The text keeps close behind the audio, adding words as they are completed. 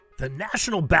The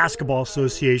National Basketball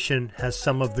Association has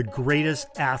some of the greatest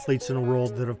athletes in the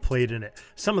world that have played in it,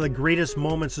 some of the greatest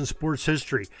moments in sports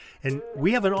history. And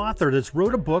we have an author that's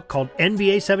wrote a book called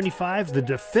NBA 75, The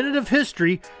Definitive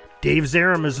History. Dave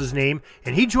Zarum is his name,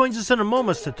 and he joins us in a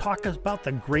moment to talk about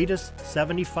the greatest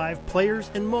 75 players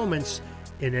and moments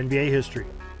in NBA history.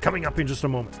 Coming up in just a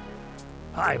moment.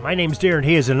 Hi, my name's Darren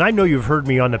Hayes, and I know you've heard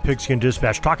me on the Pigskin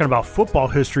Dispatch talking about football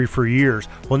history for years.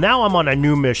 Well, now I'm on a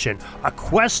new mission, a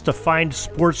quest to find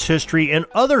sports history in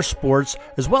other sports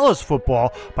as well as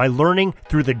football by learning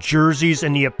through the jerseys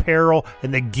and the apparel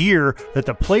and the gear that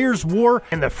the players wore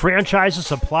and the franchises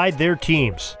supplied their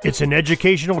teams. It's an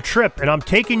educational trip, and I'm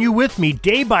taking you with me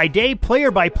day by day,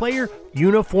 player by player,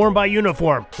 uniform by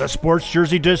uniform. The Sports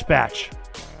Jersey Dispatch.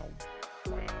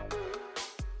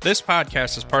 This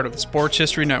podcast is part of the Sports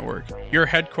History Network, your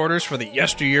headquarters for the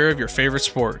yesteryear of your favorite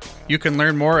sport. You can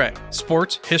learn more at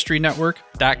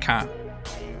sportshistorynetwork.com.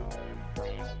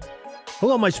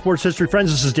 Hello, my sports history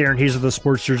friends. This is Darren Hayes of the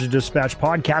Sports Jersey Dispatch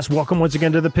podcast. Welcome once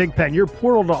again to the Pig Pen, your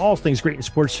portal to all things great in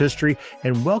sports history,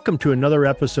 and welcome to another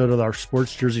episode of our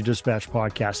Sports Jersey Dispatch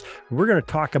podcast. We're going to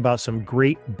talk about some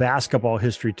great basketball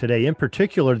history today, in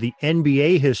particular the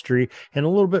NBA history, and a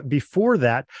little bit before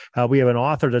that, we have an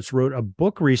author that's wrote a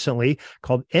book recently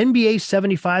called NBA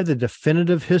 75, The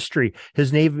Definitive History.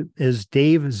 His name is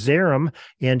Dave Zarum,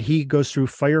 and he goes through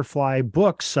Firefly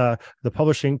Books, the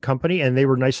publishing company, and they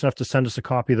were nice enough to send us a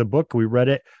copy of the book. We read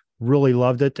it, really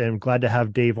loved it, and glad to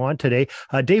have Dave on today.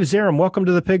 Dave Zarum, welcome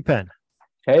to the Pig Pen.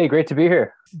 Hey, great to be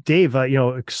here. Dave,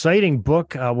 exciting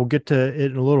book. We'll get to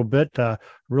it in a little bit.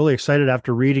 Really excited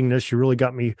after reading this. You really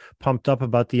got me pumped up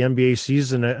about the NBA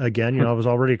season again. I was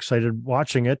already excited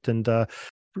watching it, and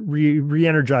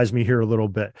re-energized me here a little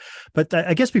bit. But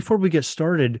I guess before we get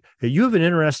started, you have an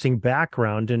interesting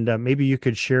background, and maybe you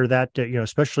could share that,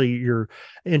 especially your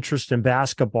interest in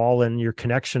basketball and your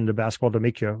connection to basketball to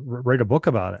make you write a book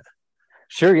about it.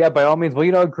 Sure. Yeah, by all means.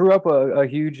 Well, I grew up a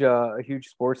huge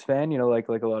sports fan, like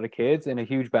a lot of kids, and a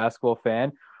huge basketball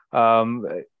fan.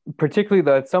 Particularly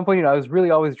at some point, I was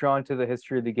really always drawn to the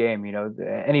history of the game.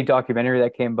 Any documentary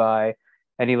that came by,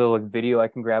 any little video I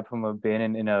can grab from a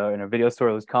bin in a video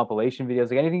store, those compilation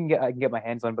videos, like anything I can get my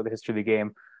hands on about the history of the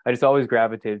game. I just always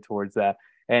gravitated towards that.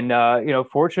 And,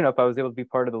 fortunate enough, I was able to be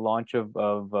part of the launch of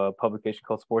a publication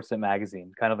called Sportsnet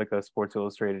Magazine, kind of like a Sports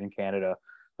Illustrated in Canada.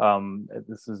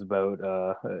 This is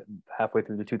about halfway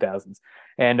through the 2000s.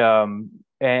 And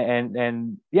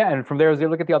from there I was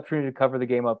able to get the opportunity to cover the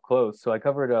game up close. So I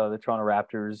covered the Toronto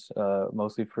Raptors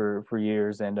mostly for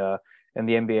years, and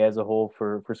the NBA as a whole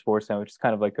for Sportsnet, which is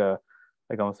kind of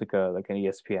almost like an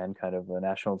ESPN kind of a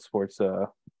national sports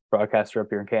broadcaster up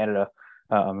here in Canada.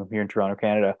 I'm here in Toronto,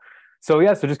 Canada. So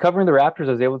just covering the Raptors,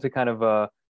 I was able to kind of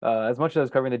as much as I was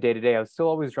covering the day-to-day, I was still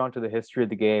always drawn to the history of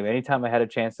the game. Anytime I had a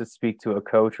chance to speak to a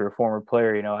coach or a former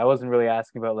player, I wasn't really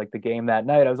asking about like the game that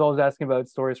night. I was always asking about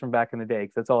stories from back in the day,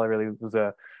 because that's all I really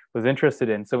was interested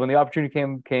in. So when the opportunity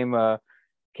came by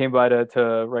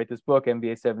to write this book,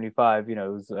 NBA 75, it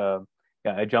was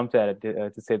I jumped at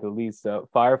it to say the least.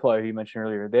 Firefly, who you mentioned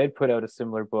earlier, they had put out a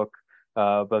similar book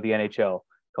about the NHL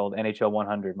called NHL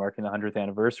 100, marking the 100th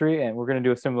anniversary, and we're going to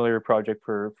do a similar project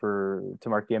to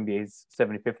mark the NBA's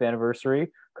 75th anniversary a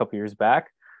couple years back.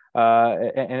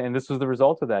 And this was the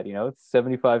result of that. It's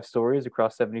 75 stories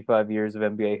across 75 years of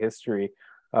NBA history.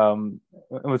 And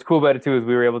what's cool about it too is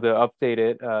we were able to update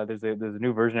it. There's a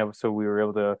new version of it, so we were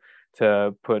able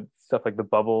to put stuff like the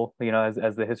bubble.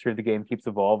 As the history of the game keeps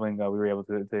evolving, we were able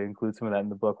to include some of that in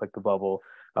the book, like the bubble.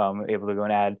 Able to go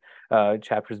and add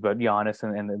chapters about Giannis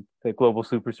and the global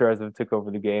superstars that took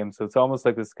over the game. So it's almost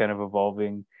like this kind of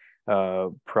evolving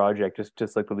project,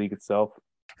 just like the league itself.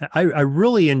 I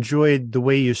really enjoyed the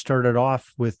way you started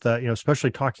off with,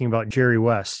 especially talking about Jerry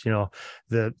West,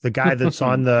 the guy that's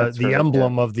on the right,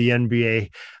 emblem of the NBA,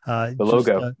 the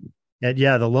logo.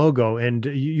 The logo. And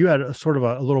you had a sort of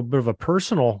a little bit of a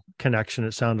personal connection,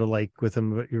 it sounded like, with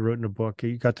him that you wrote in a book.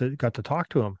 You got to talk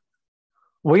to him.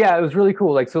 Well, yeah, it was really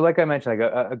cool. Like I mentioned,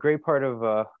 a great part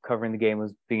of covering the game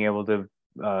was being able to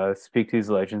speak to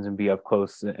these legends and be up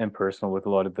close and personal with a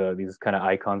lot of these kind of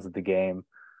icons of the game.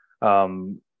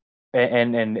 And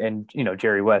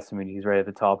Jerry West, I mean, he's right at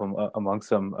the top amongst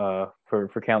them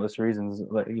for countless reasons.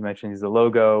 Like you mentioned, he's the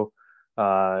logo.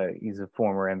 He's a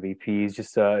former MVP. He's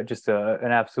just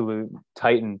an absolute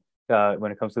titan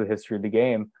when it comes to the history of the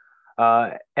game.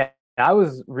 And I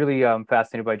was really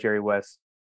fascinated by Jerry West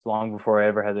long before I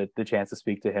ever had the chance to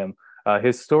speak to him.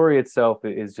 His story itself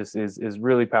is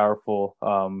really powerful.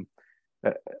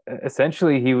 uh,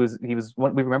 essentially he was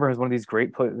one, we remember him as one of these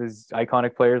these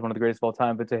iconic players, one of the greatest of all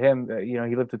time. But to him,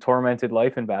 he lived a tormented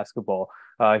life in basketball.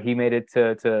 He made it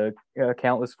to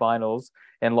countless finals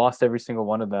and lost every single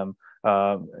one of them.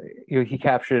 He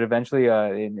captured it eventually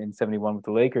in '71 with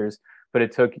the Lakers, but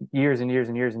it took years and years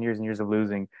and years and years and years of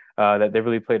losing that they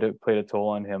really played a toll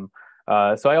on him.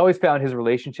 So I always found his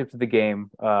relationship to the game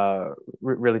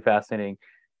really fascinating.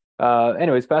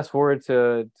 Anyways, fast forward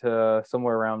to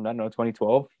somewhere around, I don't know,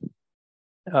 2012.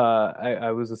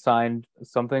 I was assigned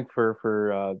something for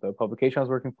the publication I was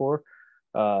working for,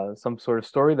 some sort of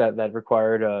story that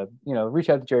required reach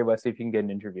out to Jerry West, see if you can get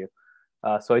an interview.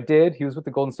 So I did. He was with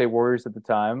the Golden State Warriors at the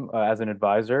time as an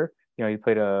advisor. He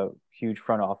played a huge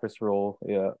front office role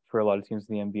for a lot of teams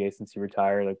in the NBA since he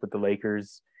retired, like with the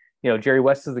Lakers. Jerry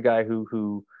West is the guy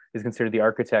who is considered the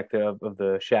architect of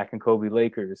the Shaq and Kobe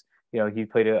Lakers. He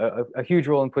played a huge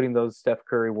role in putting those Steph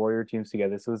Curry Warrior teams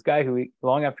together. So this guy who,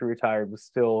 long after he retired, was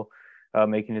still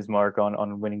making his mark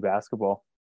on winning basketball.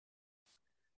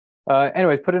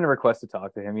 Anyways, put in a request to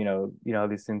talk to him. How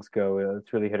these things go.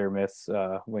 It's really hit or miss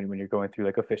when you're going through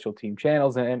like official team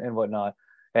channels and whatnot.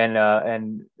 And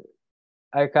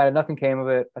I kind of nothing came of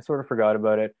it. I sort of forgot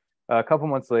about it. A couple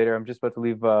months later, I'm just about to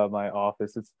leave my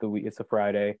office. It's a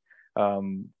Friday,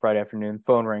 Friday afternoon.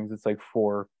 Phone rings. It's like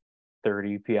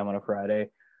 4:30 p.m. on a Friday.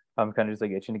 I'm kind of just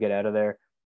like itching to get out of there.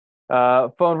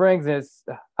 Phone rings and it's,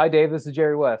 "Hi Dave, this is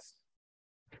Jerry West."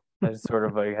 I just sort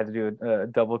of like had to do a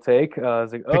double take. I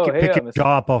was like, "Oh, hey, Pick your Mr."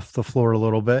 jaw up off the floor a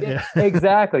little bit. Yeah, Yeah.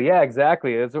 exactly. Yeah,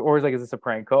 exactly. It's always like, "Is this a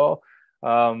prank call?"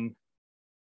 Um,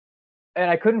 and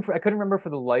I couldn't remember for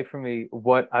the life of me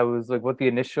what the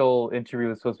initial interview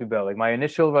was supposed to be about. Like my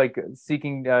initial like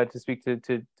seeking to speak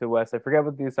to Wes. I forget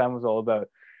what the assignment was all about.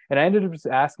 And I ended up just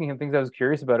asking him things I was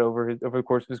curious about over the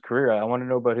course of his career. I wanted to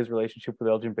know about his relationship with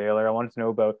Elgin Baylor. I wanted to know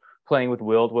about playing with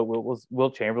Wilt, what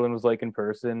Wilt Chamberlain was like in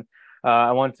person.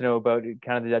 I wanted to know about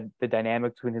kind of the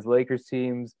dynamic between his Lakers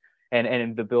teams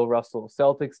and the Bill Russell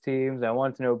Celtics teams. I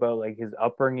wanted to know about like his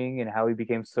upbringing and how he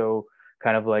became so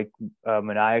kind of like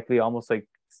maniacally, almost like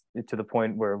to the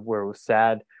point where it was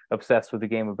sad, obsessed with the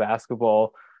game of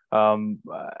basketball. Um,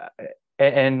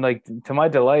 and like to my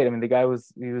delight, I mean,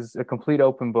 he was a complete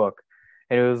open book.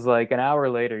 And it was like an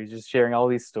hour later, he's just sharing all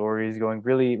these stories, going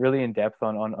really, really in depth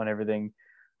on everything.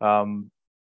 Um,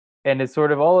 and it's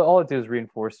sort of all it did is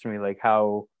reinforce to me like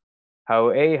how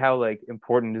like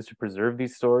important it is to preserve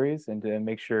these stories and to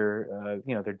make sure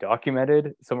they're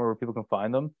documented somewhere where people can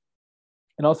find them.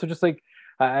 And also just like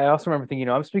I also remember thinking,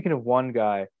 I'm speaking of one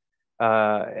guy,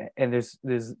 and there's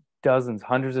dozens,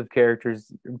 hundreds of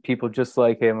characters, people just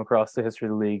like him across the history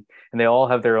of the league, and they all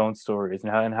have their own stories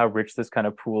and how rich this kind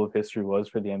of pool of history was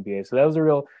for the NBA. So it was a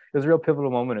real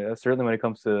pivotal moment, certainly when it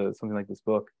comes to something like this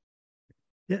book.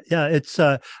 Yeah, it's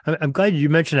I'm glad you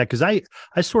mentioned that because I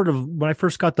sort of when I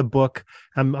first got the book,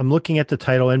 I'm looking at the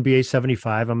title NBA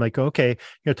 75. I'm like, okay,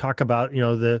 talk about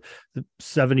the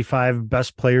 75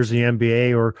 best players in the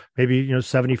NBA, or maybe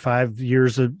 75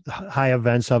 years of high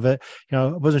events of it. I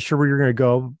wasn't sure where you're going to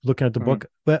go looking at the Mhm. book,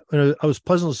 but I was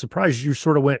pleasantly surprised you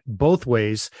sort of went both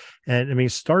ways. And I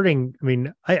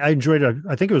mean, I enjoyed it.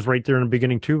 I think it was right there in the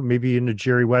beginning too, maybe in the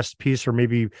Jerry West piece, or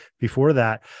maybe before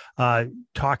that,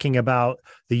 talking about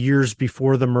the years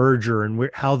before the merger and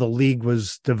how the league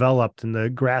was developed and the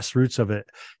grassroots of it.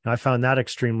 And I found that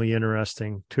extremely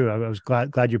interesting too. I was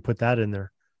glad you put that in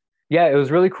there. Yeah, it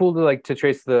was really cool to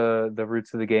trace the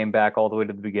roots of the game back all the way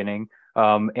to the beginning,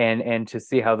 and to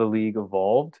see how the league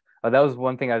evolved. That was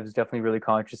one thing I was definitely really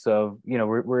conscious of.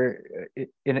 We're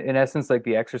in essence like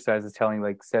the exercise is telling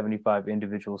like 75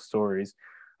 individual stories,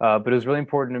 but it was really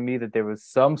important to me that there was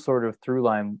some sort of through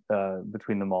line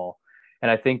between them all, and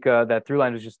I think that through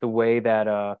line is just the way that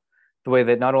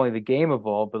not only the game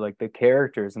evolved, but like the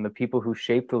characters and the people who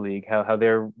shaped the league, how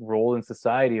their role in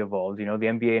society evolved. The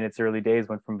NBA in its early days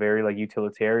went from very like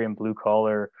utilitarian, blue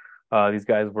collar. These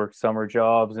guys worked summer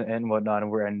jobs and whatnot,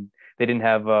 and they didn't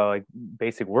have like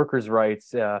basic workers'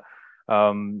 rights. Like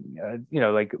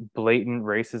blatant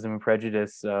racism and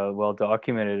prejudice, well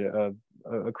documented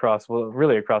across, well,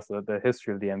 really across the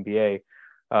history of the NBA.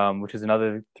 Which is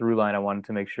another through line I wanted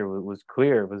to make sure was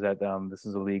clear, was that this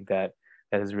is a league that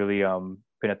has really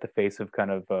been at the face of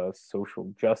kind of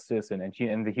social justice and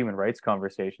the human rights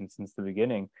conversation since the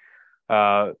beginning.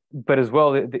 But as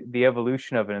well, the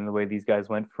evolution of it and the way these guys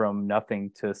went from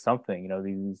nothing to something,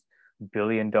 these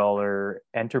billion-dollar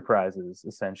enterprises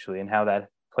essentially, and how that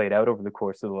played out over the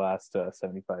course of the last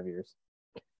 75 years.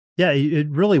 Yeah, it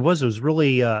really was. It was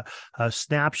really a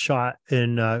snapshot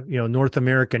in North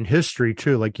American history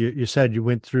too. Like you said, you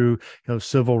went through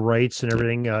civil rights and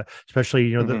everything,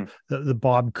 especially Hmm. the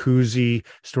Bob Cousy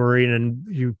story, and then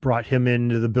you brought him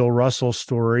into the Bill Russell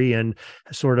story, and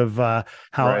sort of Right.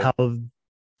 how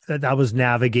that was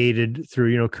navigated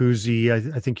through, Cousy.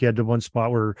 I think you had the one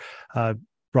spot where uh,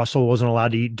 Russell wasn't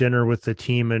allowed to eat dinner with the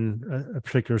team in a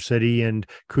particular city, and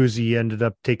Cousy ended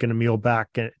up taking a meal back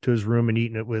to his room and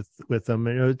eating it with them.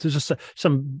 And, there's just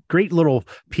some great little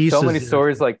So many pieces.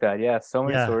 stories like that. Yeah, so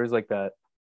many Yeah, stories like that.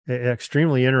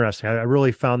 extremely interesting. I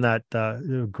really found that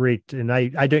great, and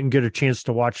I didn't get a chance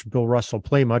to watch Bill Russell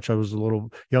play much. I was a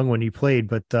little young when he played,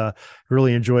 but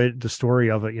really enjoyed the story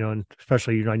of it. And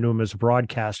especially I knew him as a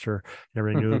broadcaster,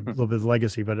 never knew a little bit of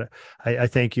legacy. But I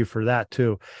thank you for that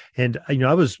too. And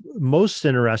I was most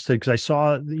interested because I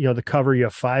saw the cover. You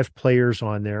have 5 players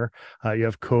on there. You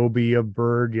have Kobe, you have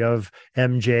Bird, you have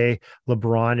MJ,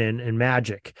 LeBron, and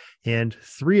Magic. And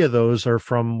 3 of those are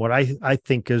from what I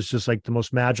think is just like the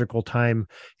most magical time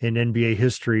in NBA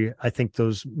history. I think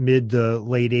those mid to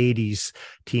late 80s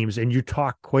teams. And you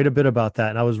talk quite a bit about that.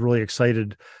 And I was really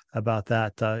excited about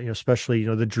that, especially,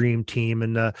 the Dream Team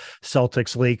and the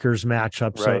Celtics Lakers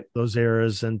matchups, Right. those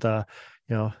eras. And, so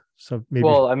maybe.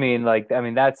 Well,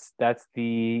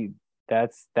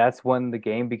 that's when the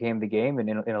game became the game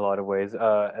in a lot of ways.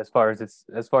 As far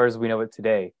as we know it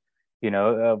today,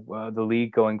 the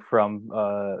league going from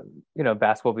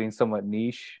basketball being somewhat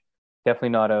niche, definitely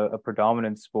not a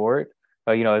predominant sport.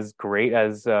 As great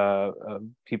as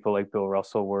people like Bill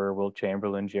Russell were, Will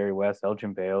Chamberlain, Jerry West,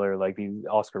 Elgin Baylor, like these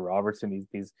Oscar Robertson,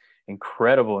 these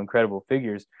incredible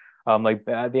figures. The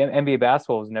NBA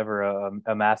basketball was never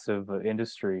a massive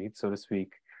industry, so to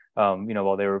speak.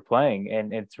 While they were playing,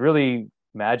 and it's really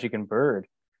Magic and Bird.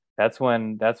 That's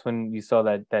when you saw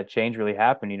that change really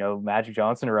happen. Magic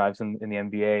Johnson arrives in the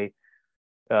NBA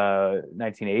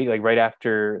 1980, like right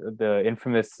after the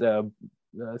infamous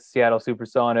Seattle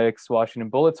Supersonics Washington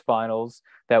Bullets finals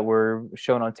that were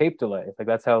shown on tape delay. Like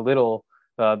that's how little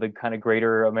the kind of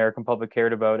greater American public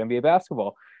cared about NBA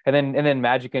basketball. And then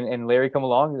Magic and Larry come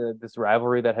along. This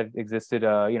rivalry that had existed,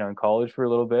 in college for a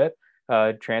little bit,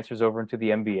 transfers over into the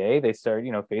NBA. They start,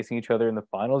 facing each other in the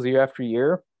finals year after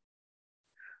year.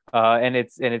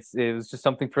 It was just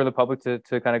something for the public to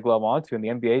kind of glom onto, and the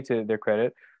NBA, to their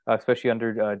credit, especially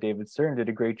under David Stern, did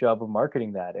a great job of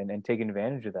marketing that and taking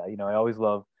advantage of that. I always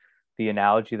love the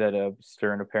analogy that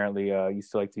Stern apparently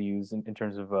used to like to use in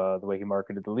terms of the way he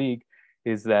marketed the league,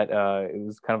 is that it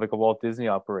was kind of like a Walt Disney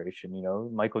operation.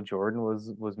 Michael Jordan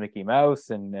was Mickey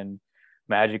Mouse, and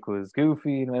Magic was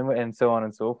Goofy, and so on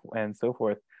and so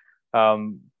forth.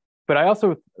 Um, but I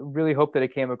also really hope that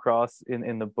it came across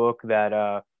in the book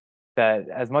that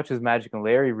as much as Magic and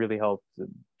Larry really helped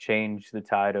change the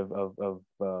tide of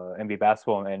NBA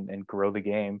basketball and grow the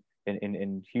game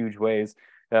in huge ways,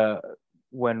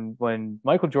 when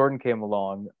Michael Jordan came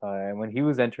along, and when he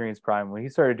was entering his prime, when he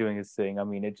started doing his thing, I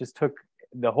mean, it just took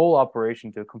the whole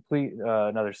operation to a complete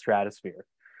another stratosphere.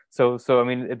 So I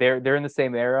mean, they're in the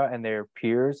same era and they're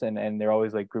peers, and they're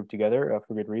always like grouped together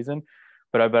for good reason.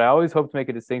 But I always hope to make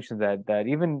a distinction that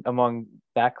even among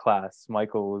that class,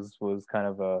 Michael was kind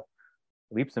of a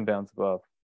leaps and bounds above.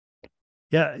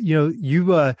 Yeah,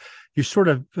 you sort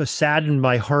of saddened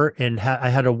my heart, and I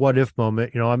had a what if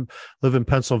moment. I'm live in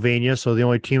Pennsylvania, so the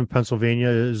only team in Pennsylvania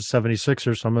is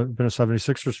 76ers. So I've been a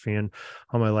 76ers fan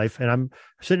all my life, and I'm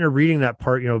sitting there reading that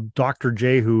part. Dr.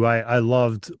 J, who I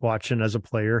loved watching as a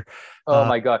player. Oh Uh,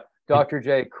 my God, and Dr.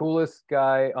 J, coolest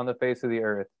guy on the face of the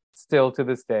earth, still to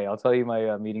this day. I'll tell you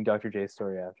my meeting Dr. J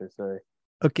story after. Sorry.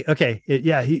 Okay.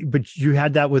 Yeah, but you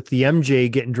had that with the MJ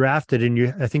getting drafted,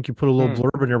 and I think you put a little Hmm.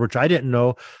 blurb in there, which I didn't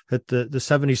know, that the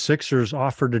 76ers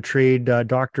offered to trade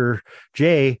Dr.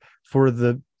 J for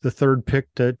the third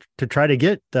pick to try to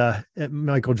get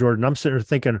Michael Jordan. I'm sitting there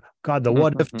thinking, God, the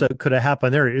what if could have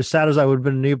happened there. As sad as I would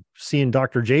have been seeing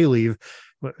Dr. J leave,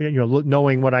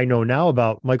 knowing what I know now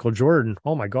about Michael Jordan,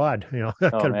 oh my God, that Oh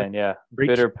could have been man, yeah, great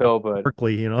bitter stuff pill, but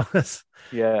historically.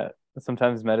 yeah,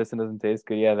 sometimes medicine doesn't taste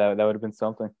good. Yeah, that would have been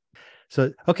something.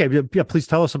 So, okay, yeah, please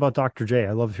tell us about Dr. J.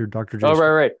 I love your Dr. J Oh, right,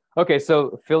 story. right. Okay,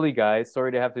 so Philly guys,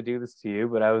 sorry to have to do this to you,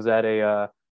 but I was at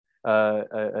a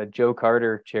Joe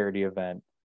Carter charity event.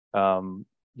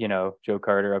 Joe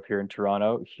Carter up here in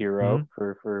Toronto, Mhm. hero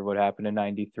for what happened in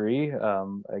 '93.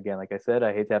 Again, like I said,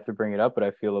 I hate to have to bring it up, but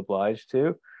I feel obliged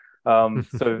to.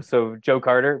 So Joe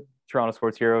Carter, Toronto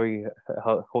sports hero, he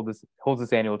holds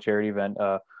this annual charity event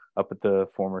up at the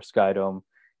former Sky Dome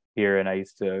here, and I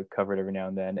used to cover it every now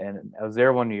and then. And I was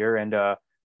there one year, and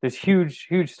there's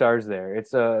huge stars there.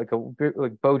 It's like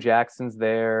Bo Jackson's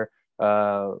there.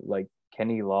 like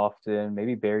Kenny Lofton,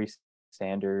 maybe Barry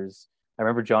Sanders. I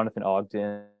remember Jonathan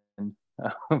Ogden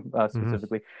Hmm.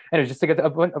 specifically, and it was just like a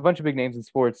bunch of big names in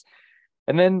sports.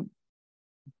 And then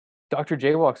Dr.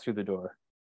 J walks through the door.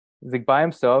 He's like by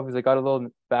himself. He's like got a little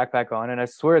backpack on, and I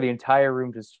swear the entire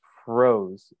room just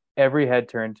froze. Every head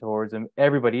turned towards him.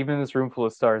 Everybody, even in this room full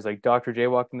of stars, like Dr. J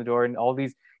walked in the door, and all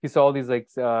these he saw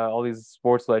all these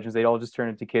sports legends. They'd all just turn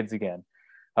into kids again,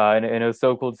 and it was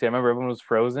so cool to see. I remember everyone was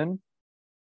frozen,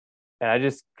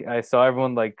 and I saw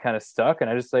everyone like kind of stuck, and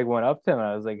I just like went up to him and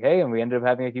I was like, "Hey!" And we ended up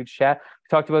having a huge chat. We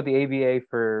talked about the ABA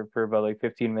for about like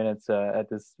 15 minutes at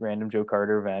this random Joe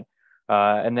Carter event.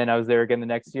 And then I was there again the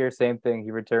next year, same thing.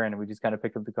 He returned, and we just kind of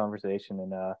picked up the conversation.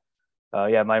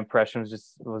 And yeah, my impression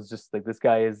was just like this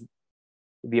guy is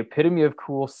the epitome of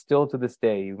cool still to this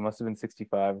day. He must have been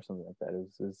 65 or something like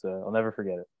that. I'll never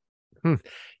forget it. Hmm.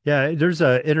 Yeah, there's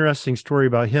a interesting story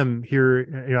about him here.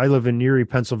 You know, I live in Erie,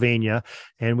 Pennsylvania,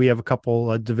 and we have a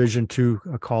couple Division two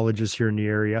colleges here in the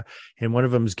area, and one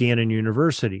of them is Gannon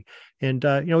University. And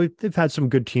you know, they've had some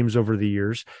good teams over the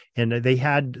years, and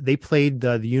they played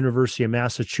the University of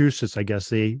Massachusetts. I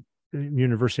guess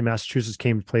University of Massachusetts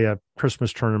came to play a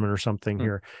Christmas tournament or something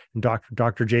here, and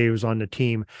Dr. J was on the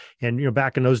team. And you know,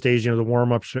 back in those days, you know, the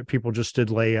warm ups people just did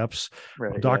layups.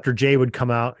 Right. Well, Yeah. Dr. J would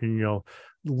come out and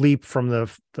leap from the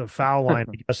foul line,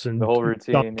 I guess, The and whole dunk.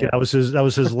 routine. And Yeah. that was his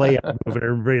layup move, and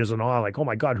everybody was in awe, like, oh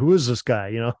my God, who is this guy?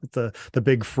 You know, the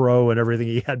big fro and everything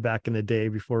he had back in the day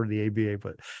before the ABA.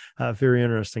 But very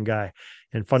interesting guy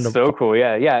and fun to. So cool.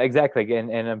 Yeah. Yeah. Exactly.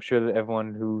 And I'm sure that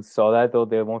everyone who saw that though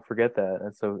they won't forget that.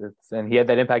 And so and he had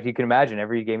that impact. You can imagine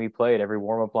every game he played, every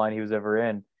warm up line he was ever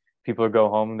in, people would go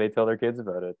home and they tell their kids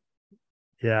about it.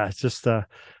 Yeah, it's just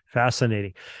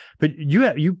fascinating. But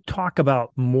you talk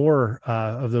about more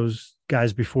of those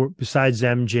guys before besides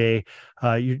MJ.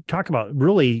 You talk about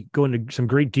really going to some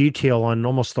great detail on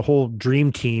almost the whole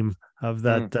dream team of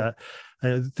that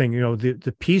thing. You know,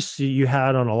 the piece you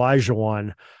had on Elijah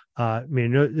one. I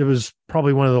mean, it was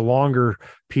probably one of the longer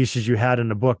pieces you had in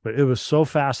the book, but it was so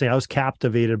fascinating. I was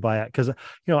captivated by it because, you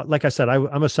know, like I said, I'm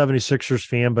a 76ers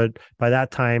fan, but by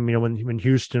that time, you know, when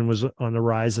Houston was on the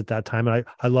rise at that time, and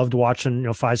I loved watching, you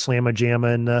know, Phi Slamma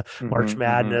Jamma and March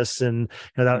Madness. And,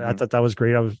 you know, I thought that was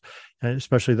great. I was,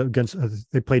 especially against,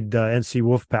 they played NC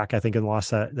Wolfpack, I think, and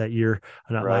lost that year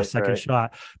on that last second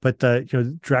shot. But, you know,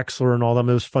 Drexler and all them,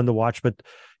 it was fun to watch. But,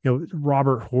 you know,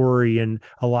 Robert Horry and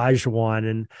Elijah Wan,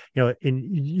 and, you know, and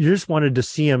you just wanted to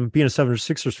see him. Being a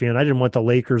 76ers fan, I didn't want the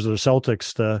Lakers or the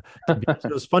Celtics to be,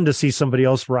 it was fun to see somebody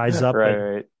else rise up.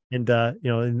 Right. And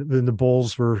you know, and the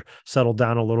Bulls were settled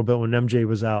down a little bit when MJ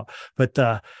was out. But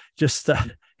just you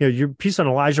know, your piece on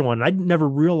Elijah Wan, I'd never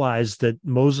realized that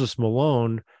Moses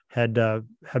Malone had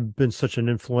been such an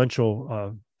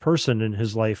influential person in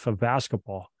his life of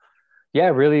basketball. Yeah,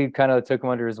 really kind of took him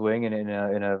under his wing and in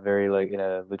a very like in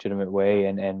a legitimate way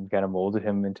and kind of molded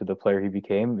him into the player he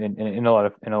became in a lot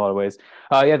of ways.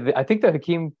 I think the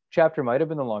Hakeem chapter might have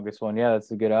been the longest one. Yeah,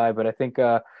 that's a good eye. But I think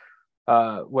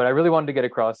what I really wanted to get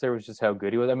across there was just how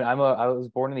good he was. I mean, I was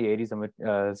born in the 80s. I'm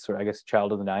a sort of, I guess,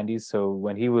 child of the 90s. So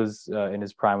when he was in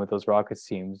his prime with those Rockets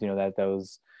teams, you know, that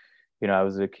was, you know, I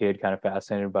was a kid kind of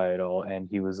fascinated by it all, and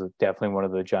he was definitely one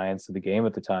of the giants of the game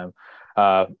at the time.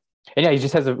 And yeah, he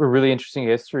just has a really interesting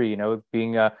history, you know,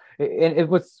 being and it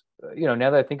was, you know, now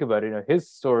that I think about it, you know, his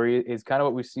story is kind of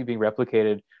what we see being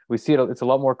replicated. We see it; it's a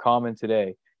lot more common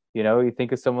today. You know, you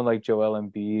think of someone like Joel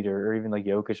Embiid or even like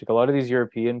Jokic, like a lot of these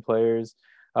European players,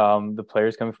 the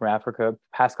players coming from Africa,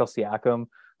 Pascal Siakam,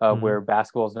 where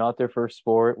basketball is not their first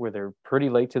sport, where they're pretty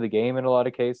late to the game in a lot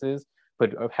of cases,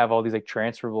 but have all these like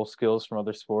transferable skills from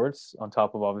other sports on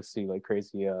top of obviously like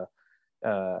crazy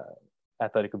uh,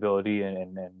 athletic ability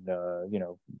and you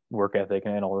know, work ethic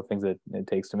and all the things that it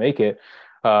takes to make it.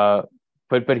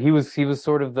 But he was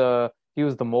sort of he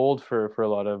was the mold for a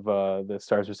lot of the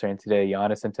stars we're saying today.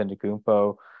 Giannis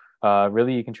Antetokounmpo.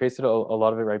 Really, you can trace it a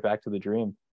lot of it right back to the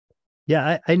dream.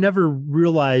 Yeah, I never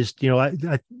realized, you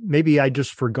know, maybe I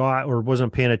just forgot or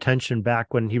wasn't paying attention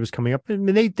back when he was coming up. I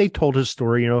mean, they told his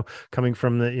story, you know, coming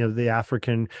from the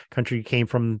African country he came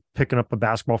from, picking up a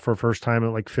basketball for the first time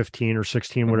at like 15 or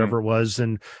 16, whatever it was,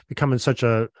 and becoming such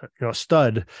a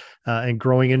stud and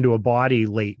growing into a body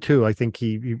late too. I think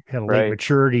he had a late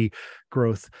maturity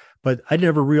growth. But I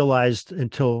never realized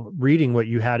until reading what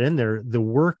you had in there, the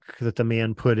work that the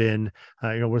man put in,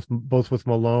 you know, with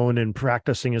Malone and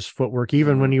practicing his footwork,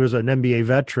 even when he was an NBA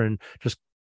veteran, just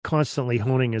constantly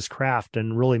honing his craft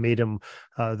and really made him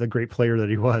the great player that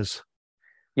he was.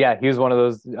 Yeah, he was one of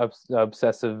those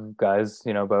obsessive guys,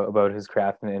 you know, about his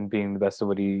craft and being the best of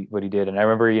what he did. And I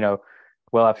remember, you know,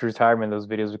 well after retirement, those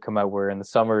videos would come out where in the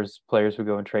summers players would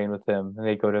go and train with him, and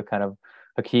they'd go to kind of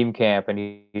Hakeem camp, and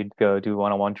he'd go do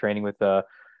one-on-one training with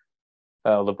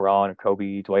LeBron and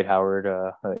Kobe, Dwight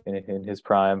Howard in his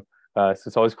prime. So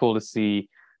it's always cool to see.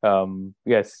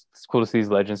 Yes, it's cool to see these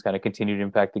legends kind of continue to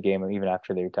impact the game even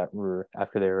after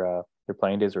their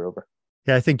playing days are over.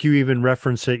 Yeah, I think you even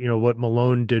reference it, what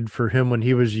Malone did for him when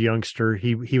he was a youngster.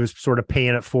 He was sort of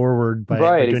paying it forward by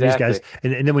Right, doing these guys.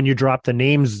 exactly. And then when you drop the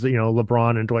names,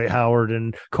 LeBron and Dwight Howard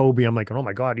and Kobe, I'm like, oh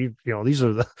my God, these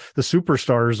are the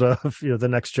superstars of the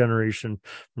next generation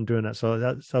from doing that. So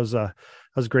that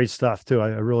was great stuff too. I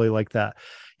really like that.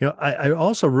 I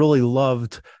also really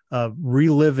loved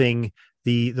reliving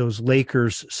those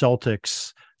Lakers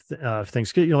Celtics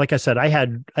things. Like I said, I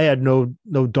had no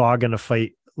dog in a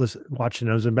fight watching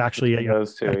those. And actually,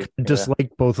 Those two, I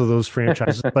disliked both of those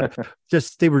franchises, but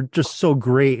they were just so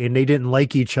great, and they didn't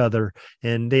like each other,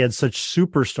 and they had such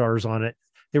superstars on it.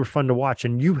 They were fun to watch.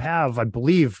 And you have, I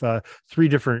believe, 3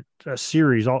 different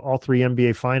series, all 3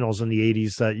 NBA finals in the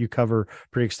 80s that you cover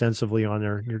pretty extensively on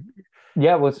there.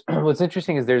 Yeah, what's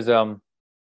interesting is there's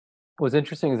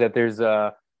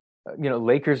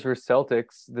Lakers versus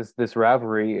Celtics, this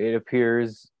rivalry, it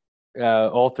appears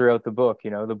all throughout the book.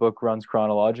 The book runs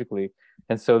chronologically,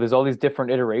 and so there's all these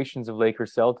different iterations of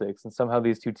Lakers Celtics, and somehow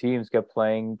these two teams kept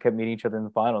meeting each other in the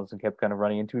finals, and kept kind of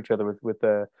running into each other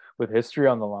with history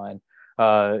on the line.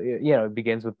 It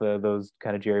begins with those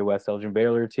kind of Jerry West, Elgin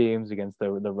Baylor teams against the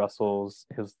Russells,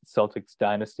 his Celtics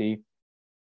dynasty,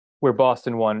 where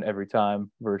Boston won every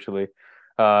time virtually.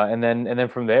 And then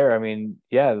from there, I mean,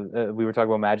 we were talking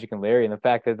about Magic and Larry, and the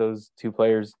fact that those two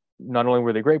players, not only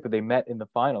were they great, but they met in the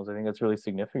finals. I think that's really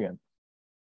significant.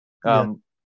 Yeah.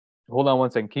 Hold on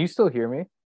one second. Can you still hear me?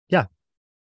 Yeah.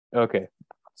 Okay.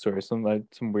 Sorry, some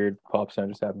weird pop sound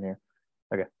just happened here.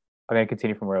 Okay, I'm gonna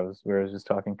continue from where I was just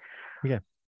talking. Yeah.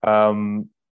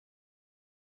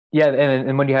 Yeah,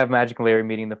 and when you have Magic and Larry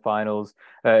meeting the finals,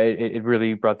 it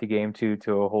really brought the game to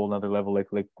a whole nother level,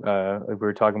 like we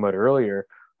were talking about earlier.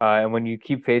 And when you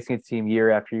keep facing a team year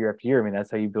after year after year, I mean,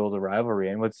 that's how you build a rivalry.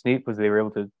 And what's neat was they were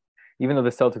able to, even though the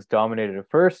Celtics dominated at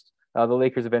first, the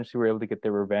Lakers eventually were able to get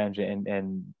their revenge,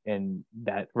 and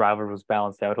that rivalry was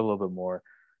balanced out a little bit more.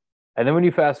 And then when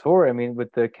you fast forward, I mean,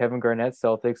 with the Kevin Garnett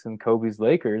Celtics and Kobe's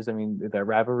Lakers, I mean, that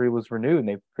rivalry was renewed, and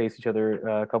they faced each other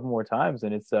a couple more times,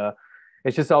 and it's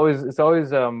just always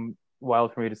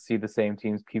wild for me to see the same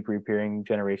teams keep reappearing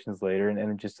generations later,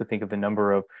 and just to think of the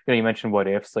number of, you mentioned what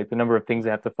ifs, like the number of things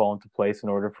that have to fall into place in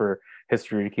order for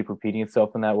history to keep repeating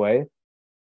itself in that way.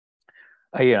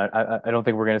 I don't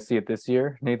think we're going to see it this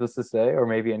year, needless to say, or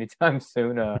maybe anytime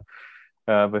soon.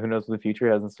 But who knows what the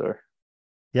future has in store?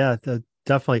 Yeah,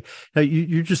 definitely. Now,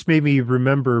 you just made me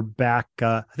remember back,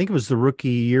 I think it was the rookie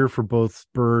year for both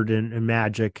Bird and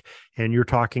Magic. And you're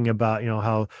talking about,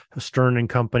 how Stern and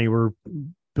company were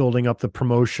building up the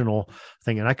promotional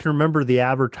thing. And I can remember the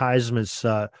advertisements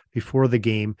before the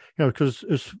game, because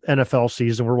it's NFL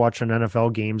season, we're watching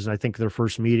NFL games, and I think their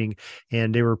first meeting,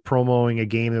 and they were promoting a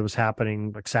game that was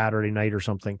happening like Saturday night or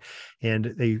something.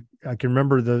 And I can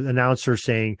remember the announcer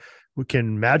saying,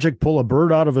 can Magic pull a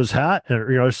bird out of his hat,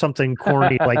 or something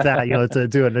corny like that, to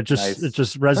do it. And it just It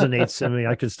just resonates. I mean,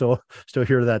 I can still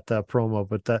hear that promo,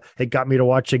 but it got me to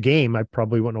watch a game I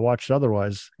probably wouldn't have watched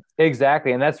otherwise.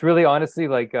 Exactly, and that's really honestly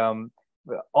like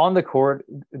on the court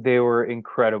they were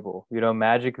incredible.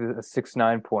 Magic, a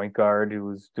 6'9" point guard who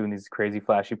was doing these crazy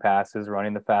flashy passes,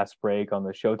 running the fast break on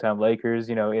the Showtime Lakers.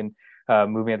 In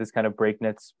moving at this kind of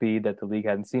breakneck speed that the league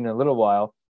hadn't seen in a little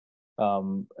while.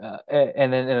 And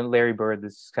then Larry Bird,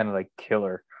 this kind of like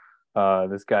killer.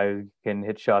 This guy who can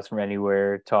hit shots from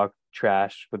anywhere, talk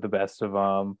trash with the best of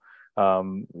them.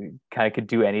 Kind of could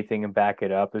do anything and back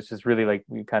it up. It's just really like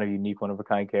kind of unique, one of a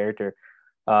kind character.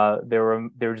 They were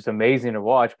just amazing to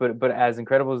watch. But as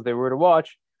incredible as they were to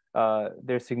watch,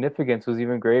 their significance was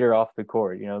even greater off the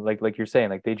court. Like you're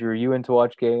saying, like they drew you in to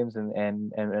watch games,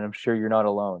 and I'm sure you're not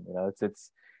alone.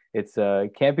 It's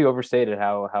it can't be overstated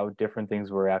how different things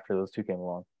were after those two came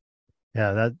along.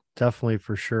 Yeah, that definitely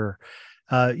for sure.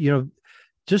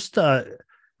 Just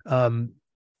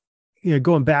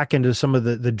going back into some of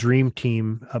the dream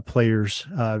team players,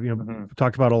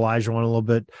 talked about Elijah one a little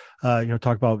bit,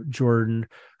 talked about Jordan,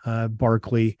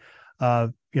 Barkley,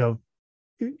 you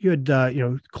had,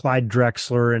 Clyde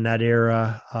Drexler in that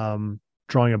era,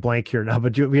 drawing a blank here now,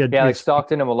 but we had like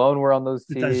Stockton and Malone were on those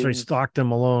teams. That's right, Stockton,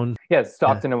 Malone. Yeah,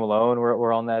 Stockton and Malone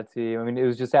were on that team. I mean, it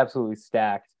was just absolutely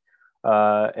stacked.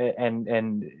 And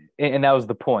that was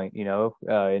the point,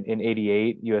 in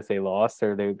 '88, USA lost,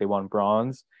 or they won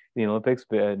bronze in the Olympics,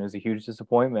 but and it was a huge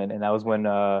disappointment. And that was when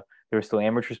there were still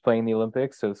amateurs playing the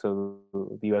Olympics, so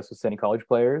the US was sending college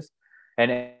players,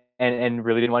 and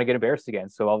really didn't want to get embarrassed again.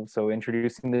 So also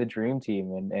introducing the dream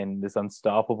team and this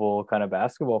unstoppable kind of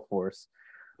basketball force.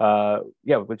 Yeah,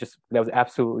 but just that was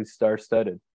absolutely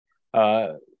star-studded.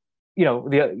 Uh,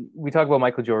 we talk about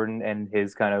Michael Jordan and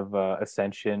his kind of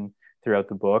ascension throughout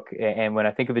the book. And when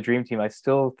I think of the Dream Team, I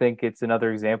still think it's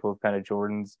another example of kind of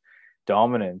Jordan's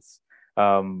dominance.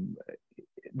 Um,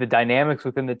 the dynamics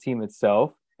within the team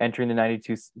itself, entering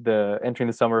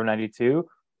the summer of '92,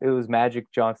 it was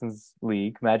Magic Johnson's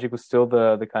league. Magic was still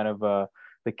the kind of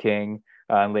the king.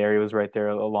 And Larry was right there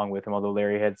along with him, although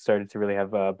Larry had started to really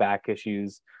have back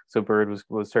issues. So Bird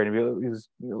was starting to be, he was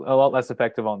a lot less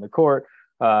effective on the court,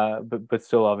 but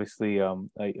still obviously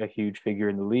a huge figure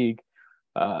in the league.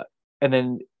 And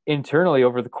then internally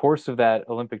over the course of that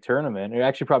Olympic tournament, it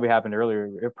actually probably happened earlier.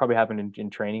 It probably happened in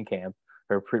training camp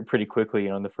or pretty quickly,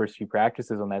 in the first few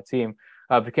practices on that team.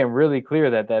 Became really clear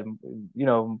that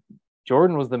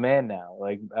Jordan was the man now.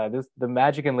 Like the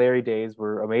Magic and Larry days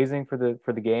were amazing for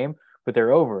the game, but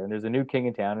they're over, and there's a new king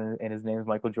in town, and his name is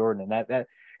Michael Jordan.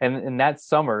 And that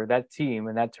summer, that team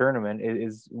and that tournament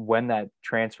is when that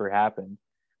transfer happened.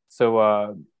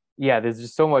 So yeah, there's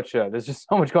just so much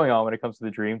going on when it comes to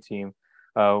the Dream Team.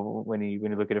 When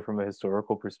you look at it from a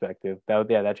historical perspective,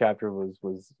 that chapter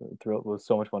was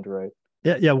so much fun to write.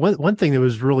 Yeah. One thing that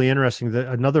was really interesting, that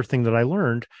another thing that I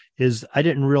learned is I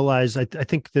didn't realize. I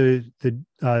think the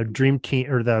Dream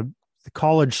Team, or the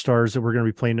college stars that were going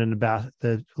to be playing in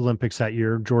the Olympics that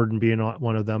year, Jordan being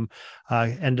one of them,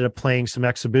 ended up playing some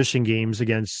exhibition games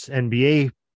against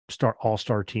NBA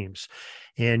all-star teams.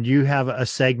 And you have a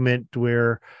segment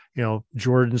where,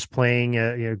 Jordan's playing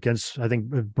against, I think,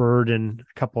 Bird and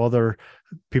a couple other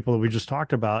people that we just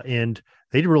talked about. And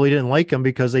they really didn't like him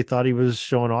because they thought he was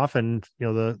showing off. And,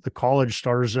 the college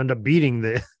stars end up beating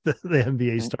the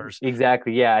NBA stars.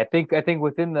 Exactly. Yeah. I think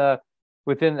within,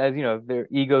 as their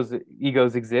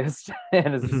egos exist.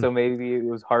 And so maybe it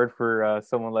was hard for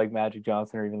someone like Magic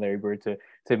Johnson or even Larry Bird to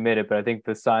admit it. But I think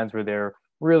the signs were there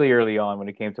really early on when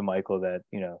it came to Michael that,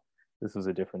 this was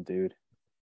a different dude.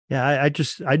 Yeah,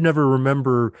 I never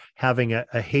remember having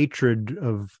a hatred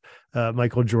of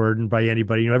Michael Jordan by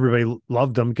anybody. Everybody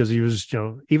loved him because he was,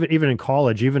 even in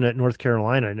college, even at North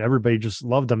Carolina, and everybody just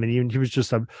loved him. And he was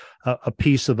just a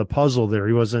piece of the puzzle there.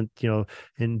 He wasn't,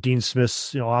 in Dean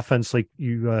Smith's offense like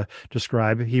you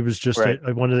describe. He was just Right.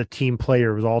 one of the team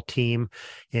players. It was all team,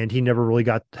 and he never really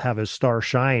got to have his star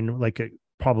shine like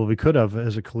probably could have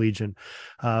as a collegian.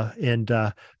 But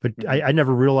I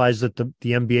never realized that the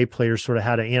NBA players sort of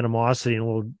had an animosity and a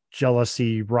little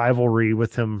jealousy rivalry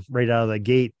with him right out of the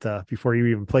gate before he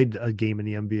even played a game in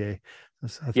the NBA.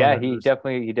 Yeah, he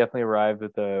definitely arrived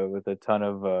with a ton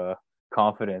of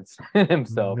confidence in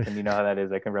himself, and you know how that is.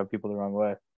 That can rub people the wrong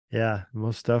way. Yeah,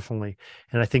 most definitely.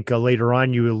 And I think later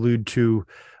on you allude to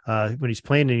when he's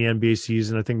playing in the NBA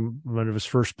season, I think one of his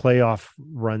first playoff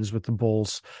runs with the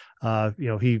Bulls,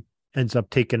 he ends up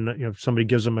taking, somebody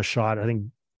gives him a shot. I think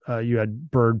you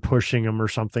had Bird pushing him or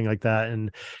something like that.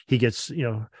 And he gets,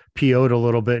 PO'd a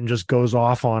little bit and just goes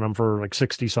off on him for like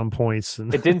 60 some points.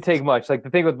 And It didn't take much. Like the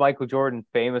thing with Michael Jordan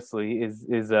famously is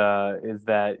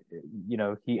that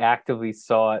he actively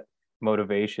sought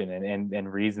motivation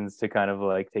and reasons to kind of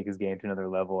like take his game to another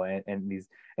level, and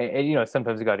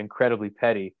sometimes it got incredibly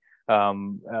petty,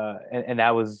 and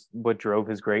that was what drove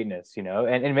his greatness,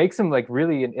 and makes him like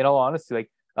really, in all honesty,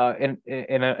 like in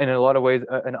a lot of ways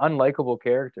an unlikable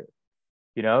character.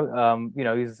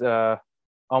 He's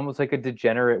almost like a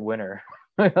degenerate winner.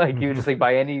 Like he was just like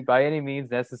by any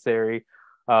means necessary.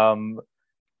 Um,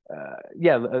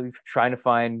 yeah, trying to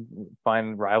find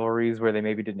rivalries where they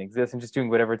maybe didn't exist, and just doing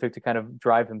whatever it took to kind of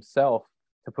drive himself,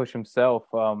 to push himself,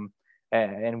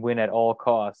 and win at all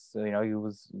costs. He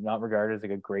was not regarded as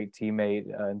like a great teammate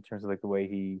in terms of like the way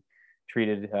he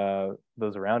treated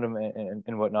those around him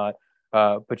and whatnot.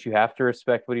 But you have to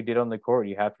respect what he did on the court.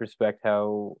 You have to respect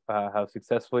how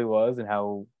successful he was, and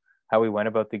how he went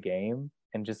about the game,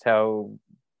 and just how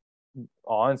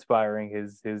awe-inspiring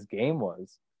his game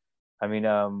was. I mean,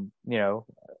 there's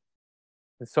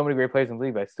so many great players in the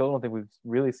league, but I still don't think we've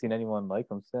really seen anyone like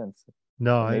him since.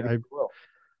 no, But maybe we will.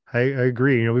 I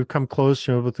agree. We've come close,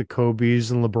 with the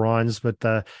Kobe's and LeBrons, but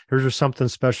there's just something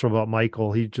special about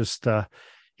Michael. He just,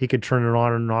 he could turn it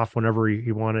on and off whenever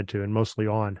he wanted to, and mostly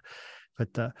on.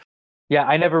 But Yeah,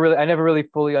 I never really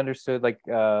fully understood like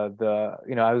I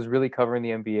was really covering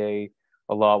the NBA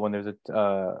a lot when there's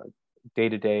a day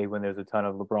to day when there's a ton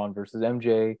of LeBron versus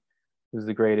MJ. who's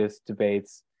the greatest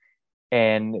debates.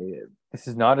 And this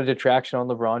is not a detraction on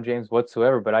LeBron James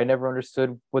whatsoever, but I never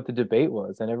understood what the debate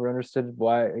was. I never understood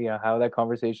why, how that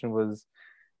conversation was,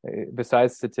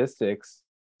 besides statistics.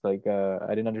 Like, I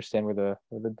didn't understand where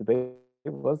the debate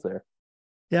was there.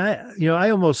 Yeah, I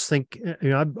almost think,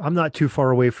 I'm not too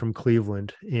far away from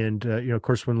Cleveland. And, of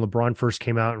course, when LeBron first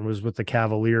came out and was with the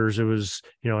Cavaliers, it was,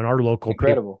 in our local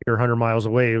Incredible. paper 100 miles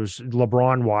away, it was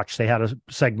LeBron Watch. They had a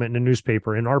segment in the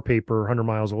newspaper in our paper 100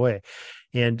 miles away.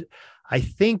 And I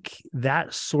think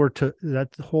that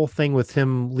whole thing with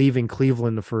him leaving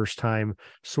Cleveland the first time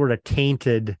sort of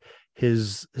tainted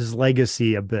his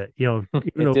legacy a bit, even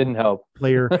it didn't help.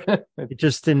 Player,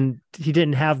 he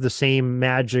didn't have the same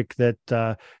magic that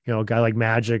a guy like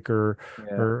Magic or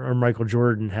Michael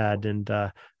Jordan had, and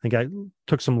I think I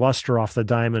took some luster off the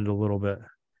diamond a little bit.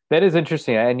 That is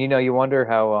interesting, and you wonder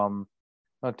how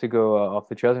not to go off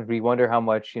the trails, but you wonder how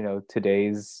much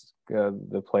today's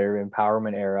the player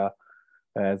empowerment era,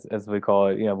 as we call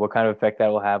it, what kind of effect that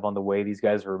will have on the way these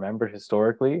guys are remembered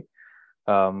historically.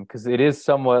 Because it is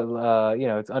somewhat,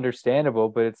 it's understandable,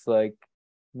 but it's like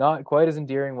not quite as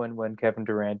endearing when Kevin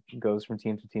Durant goes from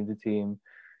team to team to team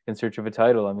in search of a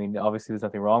title. I mean, obviously there's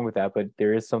nothing wrong with that, but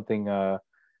there is something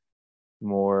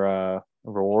more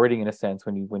rewarding in a sense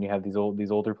when you have these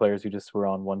older players who just were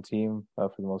on one team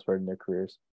for the most part in their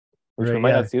careers. Which we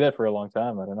might not see that for a long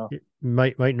time. I don't know. It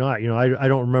might not. I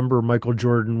don't remember Michael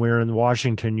Jordan wearing the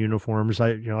Washington uniforms.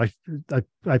 I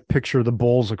picture the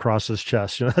Bulls across his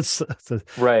chest. That's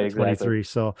right, 23. Exactly.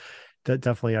 So that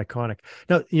definitely iconic.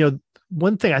 Now,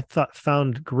 one thing I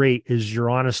found great is your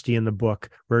honesty in the book,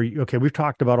 where we've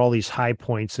talked about all these high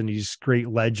points and these great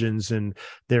legends and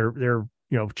their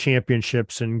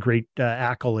championships and great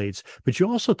accolades, but you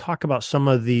also talk about some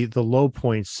of the low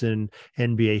points in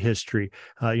NBA history.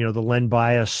 The Len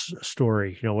Bias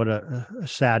story, what a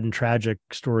sad and tragic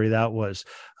story that was.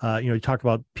 You talk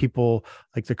about people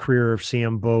like the career of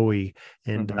Sam Bowie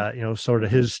and, sort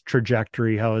of his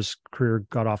trajectory, how his career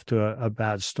got off to a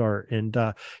bad start. And,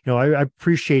 I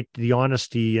appreciate the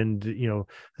honesty and,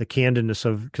 the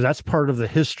candidness because that's part of the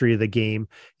history of the game.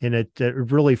 And it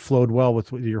really flowed well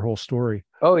with your whole story.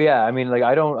 Oh yeah. I mean, like,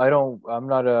 I don't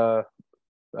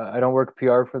work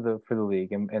PR for the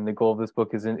league. And the goal of this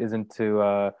book isn't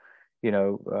to,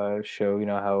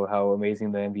 show, how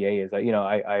amazing the NBA is.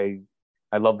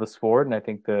 I love the sport, and I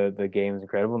think the game is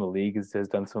incredible, and the league has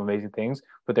done some amazing things.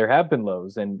 But there have been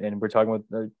lows, and we're talking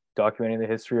about documenting the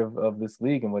history of this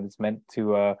league and what it's meant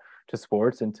to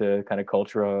sports and to kind of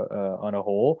culture on a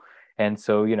whole. And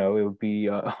so, it would be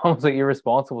almost like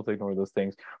irresponsible to ignore those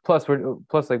things. Plus,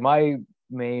 like my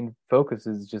main focus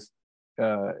is just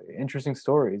interesting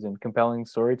stories and compelling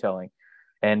storytelling.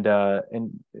 And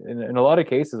in a lot of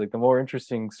cases, like the more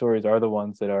interesting stories are the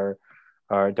ones that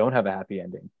don't have a happy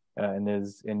ending.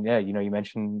 You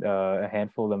mentioned a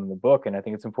handful of them in the book, and I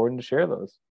think it's important to share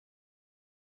those.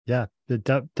 Yeah,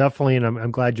 definitely, and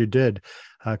I'm glad you did,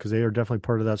 because they are definitely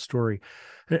part of that story.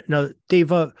 Now,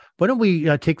 Dave, why don't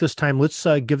we take this time? Let's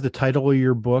give the title of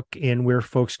your book and where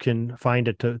folks can find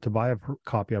it to buy a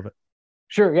copy of it.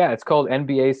 Sure. Yeah, it's called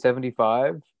NBA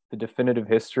 75. The definitive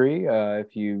history.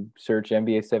 If you search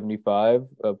NBA 75,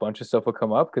 a bunch of stuff will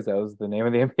come up because that was the name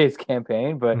of the NBA's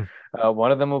campaign. But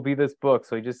one of them will be this book.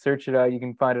 So you just search it out. You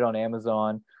can find it on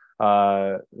Amazon.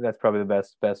 That's probably the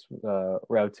best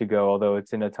route to go. Although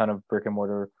it's in a ton of brick and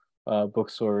mortar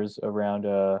bookstores around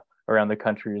the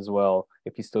country as well,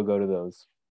 if you still go to those.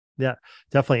 Yeah,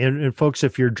 definitely. And folks,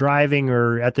 if you're driving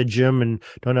or at the gym and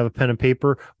don't have a pen and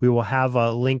paper, we will have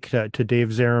a link to Dave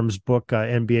Zarum's book,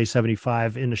 NBA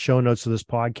 75, in the show notes of this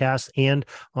podcast and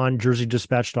on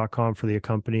jerseydispatch.com for the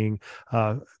accompanying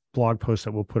blog post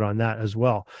that we'll put on that as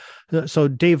well. So,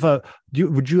 Dave,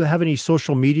 would you have any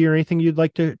social media or anything you'd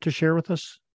like to share with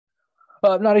us?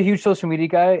 I'm not a huge social media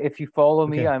guy. If you follow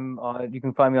me, you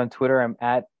can find me on Twitter. I'm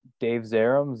at Dave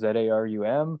Zarum,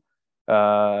 Zarum.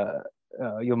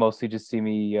 You'll mostly just see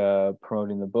me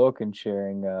promoting the book and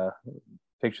sharing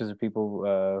pictures of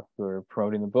people who are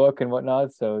promoting the book and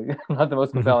whatnot. So not the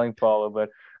most compelling follow, but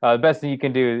the best thing you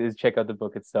can do is check out the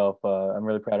book itself. I'm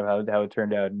really proud of how it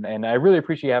turned out. And I really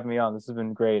appreciate you having me on. This has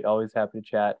been great. Always happy to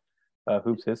chat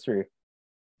hoops history.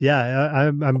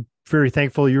 Yeah, I'm very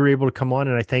thankful you were able to come on,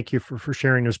 and I thank you for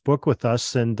sharing this book with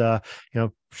us and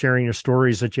sharing your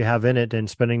stories that you have in it and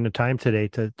spending the time today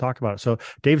to talk about it. So,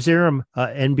 Dave Zarum,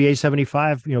 NBA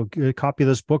 75, a copy of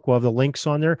this book. We'll have the links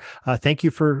on there. Thank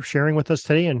you for sharing with us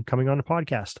today and coming on the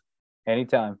podcast.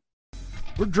 Anytime.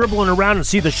 We're dribbling around and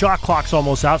see the shot clock's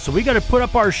almost out, so we got to put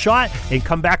up our shot and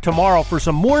come back tomorrow for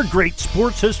some more great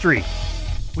sports history.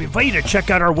 We invite you to check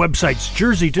out our websites,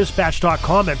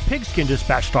 jerseydispatch.com and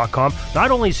pigskindispatch.com.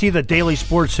 Not only see the daily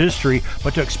sports history,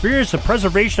 but to experience the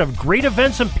preservation of great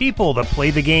events and people that play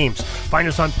the games. Find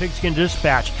us on Pigskin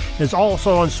Dispatch. It's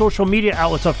also on social media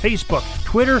outlets of Facebook,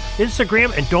 Twitter,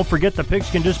 Instagram, and don't forget the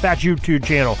Pigskin Dispatch YouTube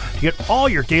channel to get all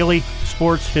your daily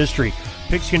sports history.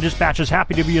 Pigskin Dispatch is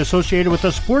happy to be associated with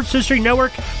the Sports History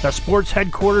Network, the sports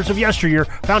headquarters of yesteryear,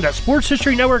 found at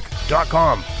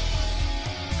sportshistorynetwork.com.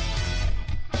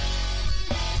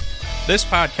 This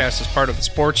podcast is part of the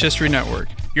Sports History Network,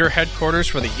 your headquarters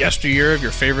for the yesteryear of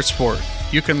your favorite sport.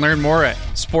 You can learn more at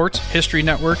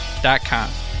sportshistorynetwork.com.